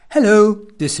Hello,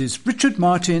 this is Richard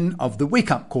Martin of The Wake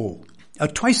Up Call, a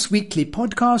twice-weekly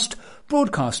podcast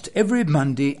broadcast every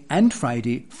Monday and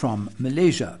Friday from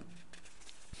Malaysia.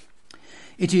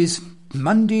 It is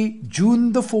Monday,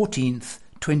 June the 14th,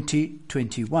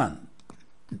 2021.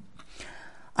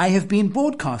 I have been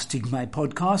broadcasting my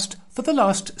podcast for the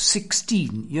last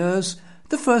 16 years,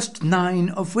 the first 9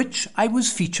 of which I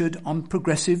was featured on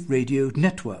Progressive Radio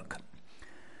Network.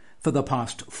 For the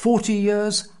past 40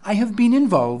 years, I have been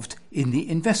involved in the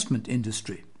investment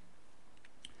industry.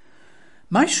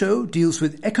 My show deals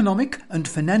with economic and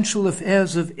financial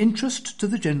affairs of interest to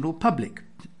the general public.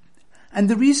 And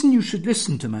the reason you should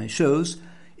listen to my shows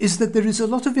is that there is a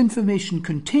lot of information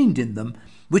contained in them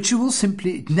which you will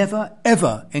simply never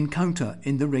ever encounter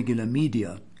in the regular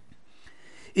media.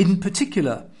 In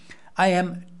particular, I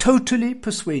am totally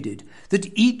persuaded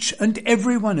that each and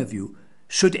every one of you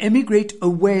should emigrate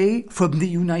away from the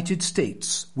United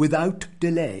States without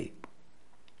delay.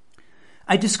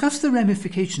 I discuss the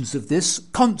ramifications of this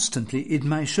constantly in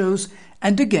my shows,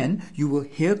 and again you will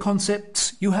hear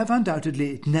concepts you have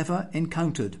undoubtedly never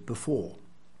encountered before.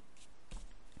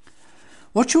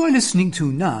 What you are listening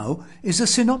to now is a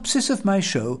synopsis of my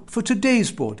show for today's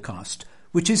broadcast,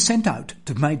 which is sent out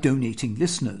to my donating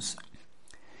listeners.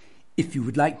 If you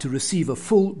would like to receive a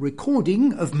full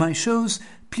recording of my shows,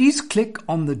 please click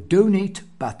on the Donate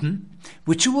button,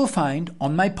 which you will find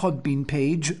on my Podbean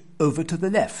page over to the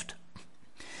left.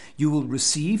 You will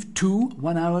receive 2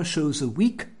 one-hour shows a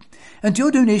week, and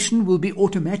your donation will be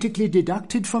automatically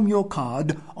deducted from your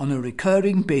card on a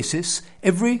recurring basis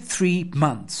every 3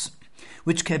 months,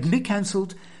 which can be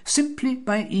cancelled simply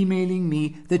by emailing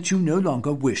me that you no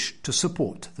longer wish to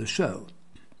support the show.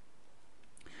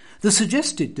 The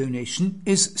suggested donation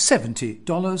is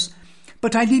 $70,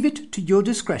 but I leave it to your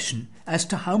discretion as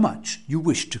to how much you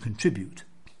wish to contribute.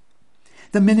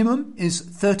 The minimum is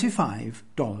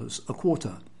 $35 a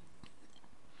quarter.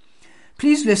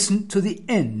 Please listen to the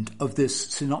end of this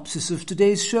synopsis of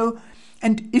today's show,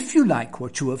 and if you like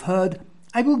what you have heard,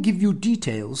 I will give you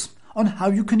details on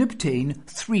how you can obtain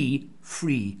 3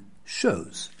 free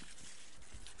shows.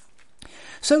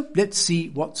 So let's see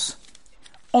what's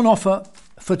on offer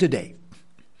for today.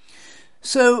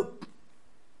 So,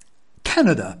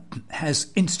 Canada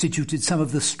has instituted some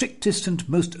of the strictest and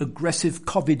most aggressive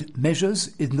COVID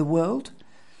measures in the world.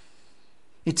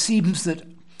 It seems that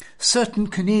certain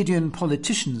Canadian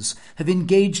politicians have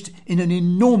engaged in an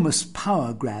enormous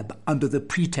power grab under the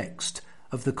pretext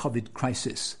of the COVID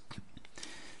crisis.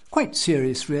 Quite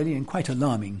serious, really, and quite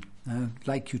alarming. I'd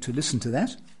like you to listen to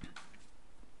that.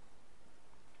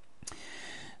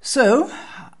 So,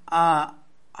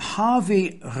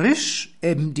 Harvey Risch,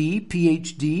 MD,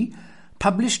 PhD,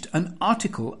 published an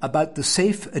article about the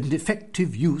safe and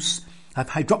effective use of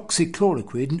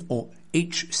hydroxychloroquine, or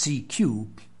HCQ,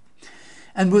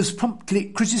 and was promptly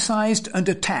criticised and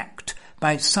attacked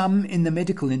by some in the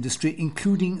medical industry,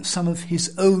 including some of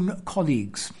his own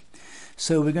colleagues.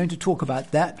 So we're going to talk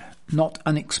about that. Not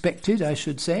unexpected, I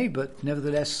should say, but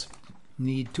nevertheless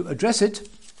need to address it.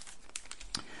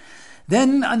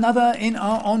 Then another in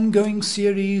our ongoing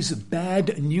series,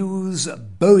 Bad News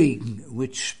Boeing,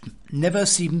 which never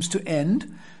seems to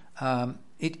end.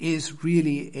 It is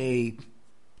really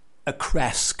a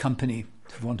crass company,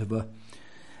 for want of a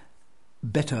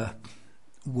better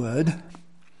word.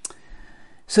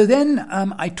 So then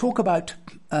I talk about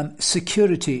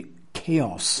security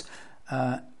chaos.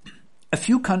 A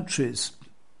few countries,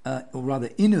 or rather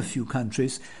in a few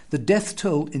countries, the death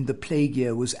toll in the plague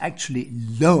year was actually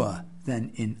lower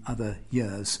than in other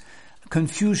years.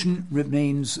 Confusion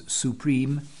remains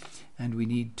supreme, and we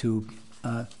need to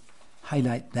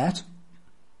highlight that.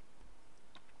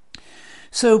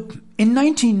 So, in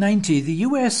 1990, the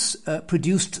US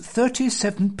produced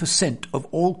 37% of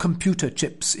all computer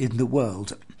chips in the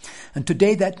world, and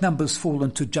today that number's fallen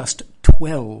to just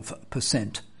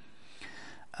 12%.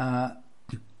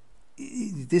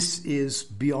 This is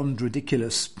beyond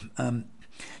ridiculous.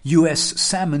 US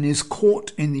salmon is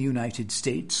caught in the United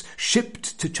States,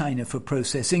 shipped to China for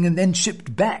processing, and then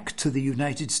shipped back to the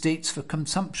United States for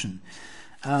consumption.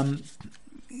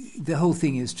 The whole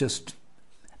thing is just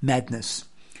madness,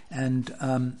 and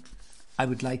I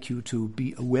would like you to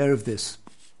be aware of this.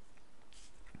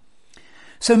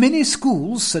 So many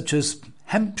schools, such as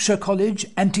Hampshire College,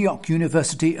 Antioch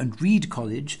University, and Reed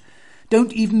College,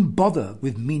 don't even bother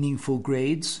with meaningful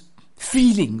grades.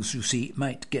 Feelings, you see,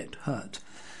 might get hurt.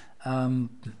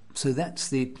 So that's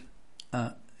the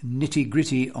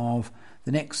nitty-gritty of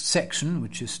the next section,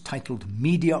 which is titled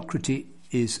Mediocrity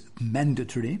is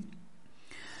Mandatory.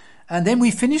 And then we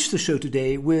finish the show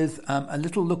today with a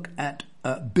little look at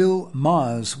Bill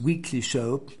Maher's weekly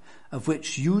show, of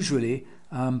which usually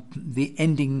the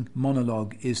ending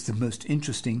monologue is the most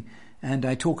interesting, and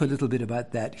I talk a little bit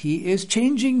about that. He is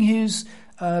changing his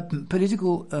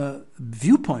political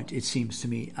viewpoint, it seems to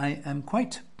me. I am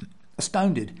quite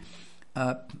astounded.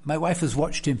 My wife has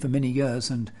watched him for many years,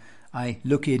 and I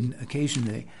look in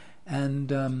occasionally,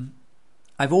 and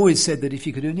I've always said that if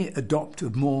he could only adopt a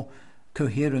more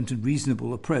coherent and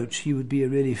reasonable approach, he would be a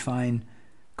really fine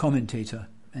commentator,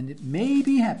 and it may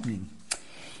be happening.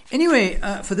 Anyway,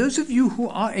 for those of you who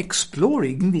are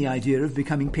exploring the idea of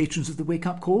becoming patrons of the Wake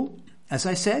Up Call, as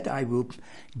I said, I will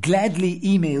gladly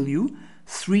email you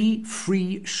 3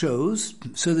 free shows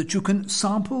so that you can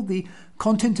sample the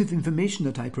content of information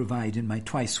that I provide in my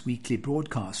twice-weekly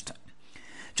broadcast.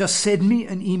 Just send me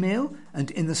an email, and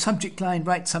in the subject line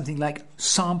write something like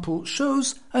sample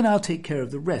shows, and I'll take care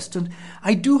of the rest. And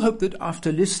I do hope that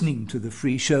after listening to the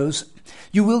free shows,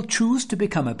 you will choose to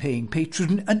become a paying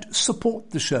patron and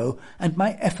support the show and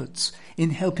my efforts in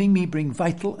helping me bring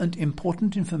vital and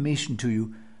important information to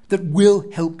you that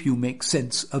will help you make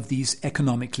sense of these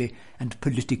economically and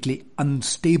politically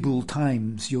unstable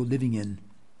times you're living in.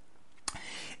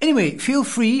 Anyway, feel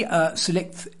free,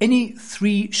 select any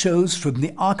 3 shows from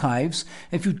the archives.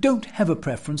 If you don't have a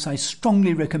preference, I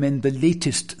strongly recommend the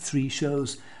latest 3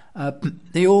 shows.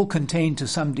 They all contain, to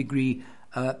some degree,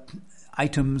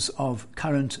 items of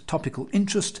current topical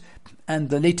interest, and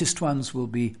the latest ones will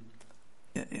be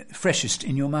freshest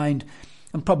in your mind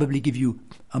and probably give you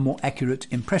a more accurate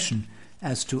impression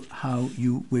as to how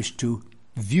you wish to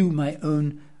view my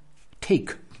own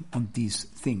take on these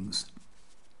things.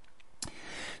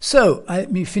 So,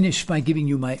 let me finish by giving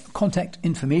you my contact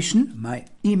information. My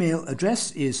email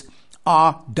address is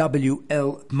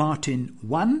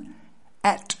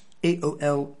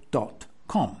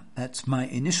rwlmartin1@aol.com. That's my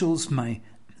initials, my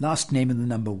last name and the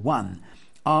number 1.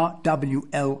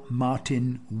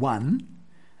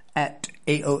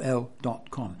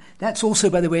 rwlmartin1@aol.com. That's also,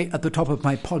 by the way, at the top of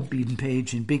my Podbean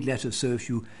page in big letters, so if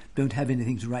you don't have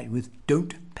anything to write with,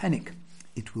 don't panic.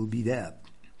 It will be there.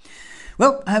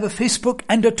 Well, I have a Facebook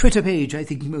and a Twitter page. I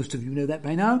think most of you know that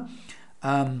by now.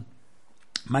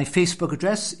 My Facebook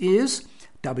address is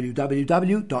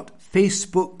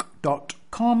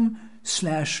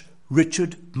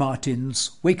www.facebook.com/Richard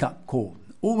Martin's Wake Up Call.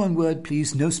 All one word,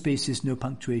 please, no spaces, no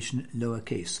punctuation,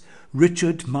 lowercase.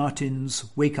 Richard Martin's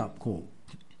Wake Up Call.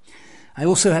 I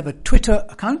also have a Twitter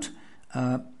account.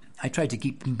 I try to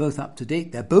keep them both up to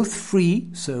date. They're both free,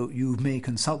 so you may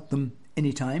consult them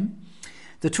anytime.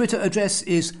 The Twitter address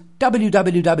is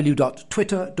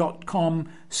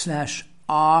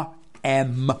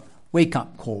www.twitter.com/RM Wake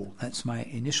Up Call. That's my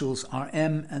initials,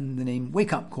 RM, and the name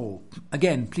Wake Up Call.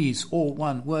 Again, please, all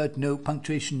one word, no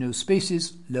punctuation, no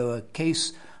spaces,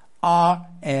 lowercase,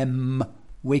 RM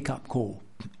Wake Up Call.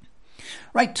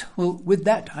 Right, well, with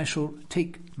that, I shall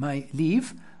take my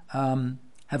leave.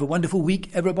 Have a wonderful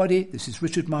week, everybody. This is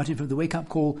Richard Martin from the Wake Up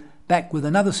Call, back with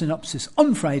another synopsis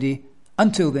on Friday.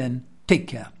 Until then, take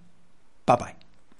care. Bye-bye.